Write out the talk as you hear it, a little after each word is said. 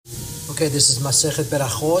Okay, this is Masechet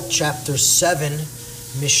Berachot, chapter 7,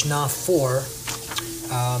 Mishnah 4.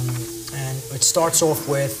 And it starts off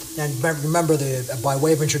with, and remember, by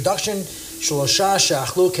way of introduction, Shlosha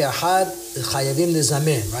she'achlu ke'achad chayavim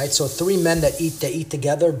zimun, right? So three men that eat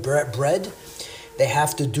together bread, they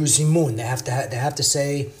have to do zimun. They have to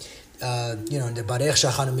say, the Barech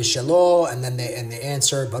Shachanu Mishelo, and then they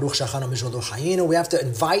answer Baruch Shachanu Mishelo Hayinu. We have to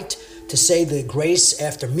invite to say the grace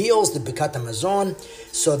after meals, the Birkat Hamazon,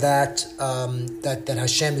 so that that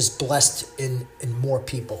Hashem is blessed in more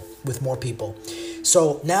people, with more people.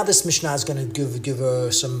 So now this Mishnah is going to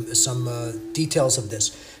give some details of this.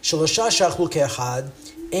 Shalosha shachlu ke'echad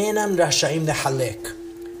enam rashaim lehalek.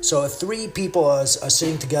 So if three people are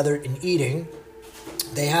sitting together and eating,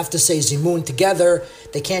 they have to say zimun together.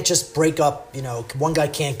 They can't just break up. One guy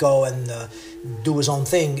can't go and do his own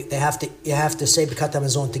thing. You have to say Birkat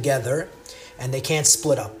Hamazon together, and they can't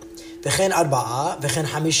split up. V'chen arba'a, v'chen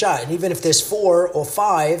hamisha, and even if there's 4 or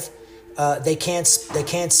 5, they can't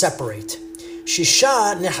separate.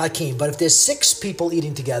 Shisha nehakim, but if there's 6 people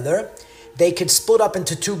eating together, they could split up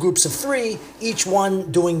into 2 groups of 3, each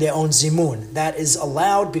one doing their own zimun. That is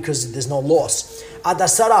allowed because there's no loss.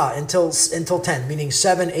 Adasara until 10, meaning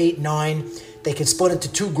 7, 8, 9, they can split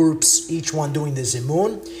into 2 groups, each one doing the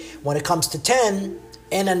zimun. When it comes to 10,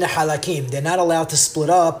 ena nehalakim, they're not allowed to split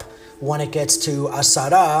up when it gets to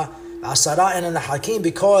asara ena nehalakim,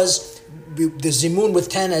 because the zimun with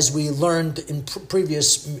 10, as we learned in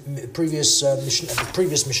previous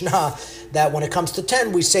Mishnah, that when it comes to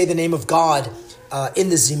 10, we say the name of God in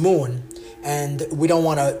the zimun, and we don't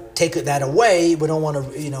want to take that away. We don't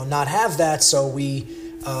want to, not have that. So we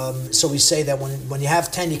say that when you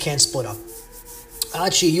have 10, you can't split up.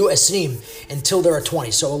 Until there are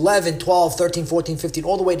 20. So 11, 12, 13, 14, 15,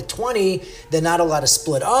 all the way to 20, they're not allowed to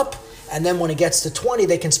split up. And then when it gets to 20,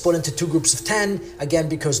 they can split into 2 groups of 10, again,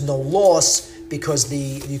 because no loss, because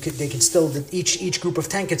each group of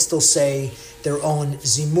 10 can still say their own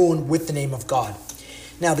zimun with the name of God.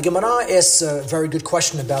 Now, the Gemara asks a very good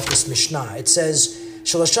question about this Mishnah. It says,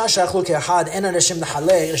 they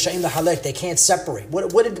can't separate.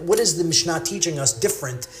 What is the Mishnah teaching us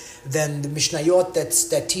different than the Mishnayot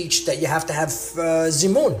that teach that you have to have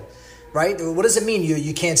zimun? Right? What does it mean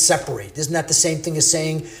you can't separate? Isn't that the same thing as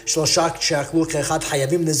saying hayavim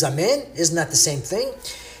lezamen? Isn't that the same thing?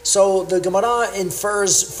 So the Gemara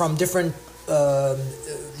infers from different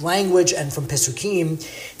language and from Pesukim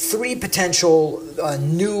 3 potential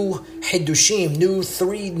new hidushim,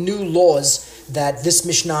 3 new laws that this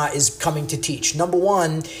Mishnah is coming to teach. Number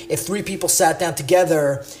 1, if 3 people sat down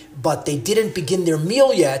together but they didn't begin their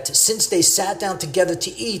meal yet, since they sat down together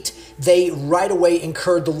to eat, they right away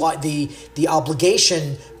incurred the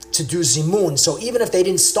obligation to do zimun. So even if they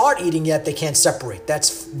didn't start eating yet, they can't separate.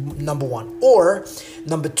 That's number 1. Or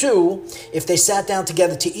number 2, if they sat down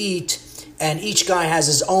together to eat and each guy has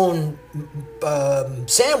his own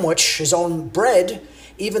sandwich, his own bread,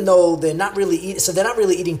 even though they're not really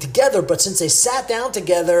eating together, but since they sat down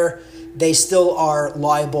together, they still are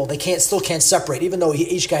liable. They still can't separate, even though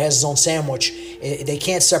each guy has his own sandwich. They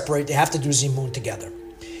can't separate. They have to do zimun together.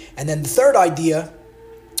 And then the third idea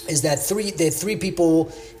is that three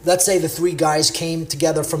people, let's say the 3 guys came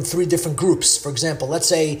together from 3 different groups. For example, let's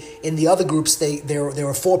say in the other groups there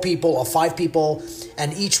were 4 people or 5 people,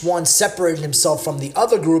 and each one separated himself from the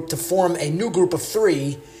other group to form a new group of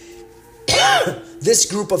 3. This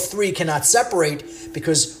group of 3 cannot separate,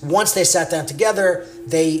 because once they sat down together,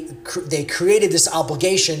 they created this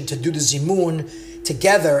obligation to do the zimun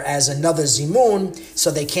together as another zimun,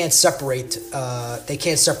 so they can't separate. They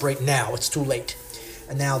can't separate now. It's too late.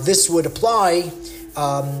 And now this would apply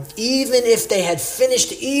even if they had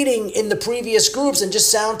finished eating in the previous groups and just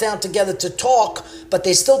sat down together to talk, but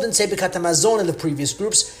they still didn't say Birkat Hamazon in the previous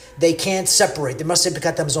groups. They can't separate. They must say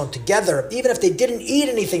Birkat Hamazon together, even if they didn't eat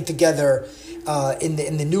anything together in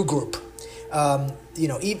the new group.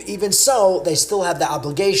 Even so, they still have the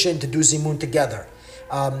obligation to do zimun together.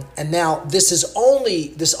 And now this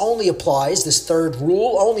third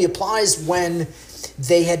rule only applies when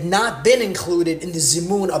they had not been included in the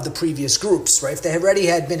zimun of the previous groups, right? If they already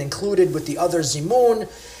had been included with the other zimun,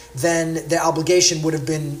 then the obligation would have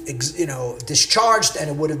been, discharged, and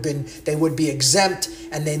they would be exempt,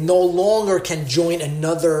 and they no longer can join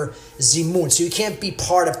another zimun. So you can't be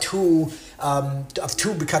part of two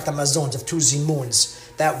Birkat Hamazons, of 2 zimuns.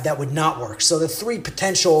 That would not work. So the 3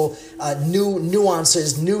 potential new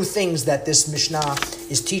nuances, new things that this Mishnah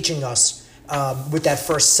is teaching us with that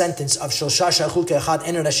first sentence of Shosha Sha'achul Ke'echad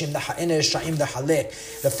Ein Rashim Sha'im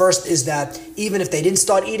Da'halek. The first is that even if they didn't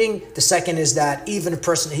start eating. The second is that even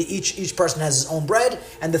each person has his own bread.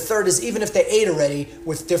 And the third is even if they ate already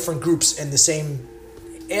with different groups in the same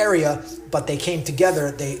area, but they came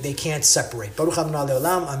together, they can't separate. Baruch Adonai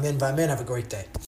Le'olam. Amen v'amen. Have a great day.